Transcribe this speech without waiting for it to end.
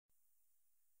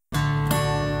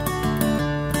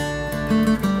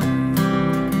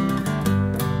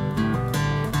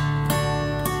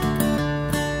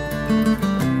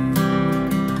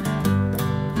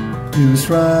It was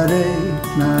Friday,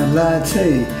 night lights,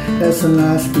 hey, that's a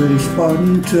nice pretty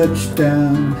Spartan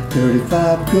touchdown.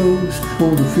 35 goes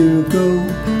for the field goal,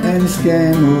 and it's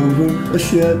game over, a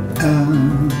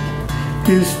shutout.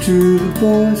 Here's to the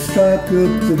boys, strike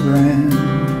up the brand,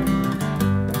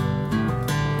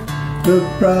 the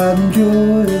pride and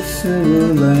joy of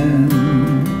Saraland.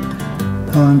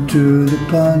 Punter the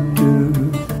punter,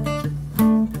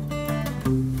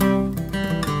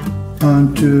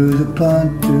 Punter the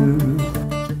punter.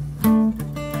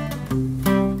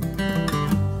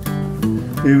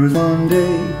 It was one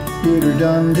day, hit or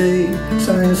done day,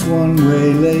 science one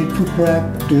way, late for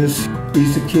practice.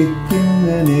 He's a kicking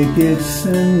and he gets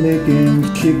and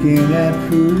making chicken at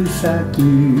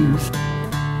Foosackly.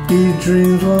 He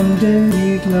dreams one day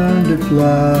he'd learn to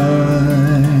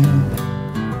fly.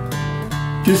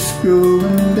 Just go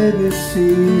and baby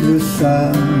see the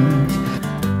signs.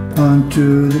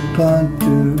 Punter the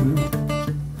punter,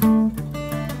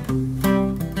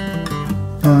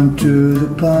 Punter the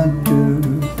punter.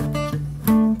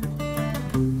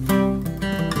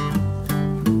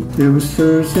 It was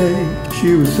Thursday,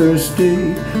 she was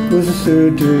thirsty, was the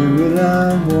third day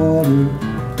without water.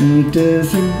 In the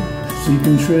desert,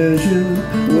 seeking treasure,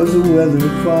 was a weather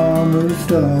farmer's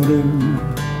daughter.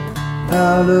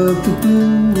 Out of the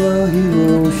blue, a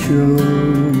hero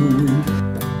showed,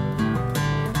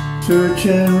 search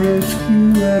and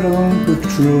rescue out on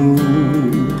patrol.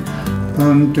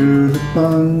 Punter the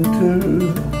punter,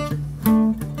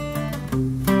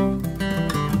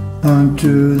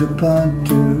 Punter the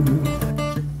punter.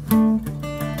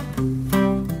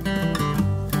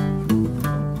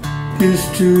 Here's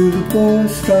to the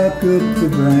boys, strike up the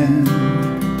brand,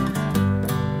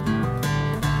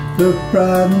 the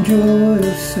pride and joy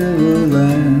of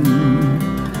Saraland.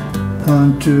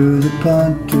 Punter the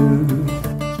punter,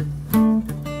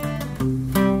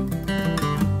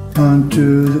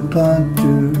 Punter the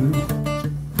punter,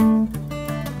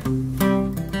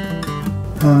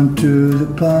 Punter the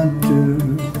punter,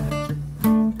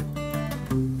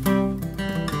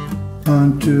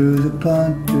 Punter the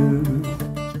punter,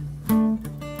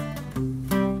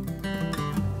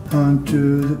 Punter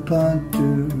the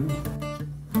punter,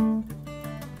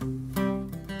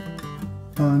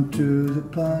 Punter the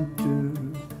punter.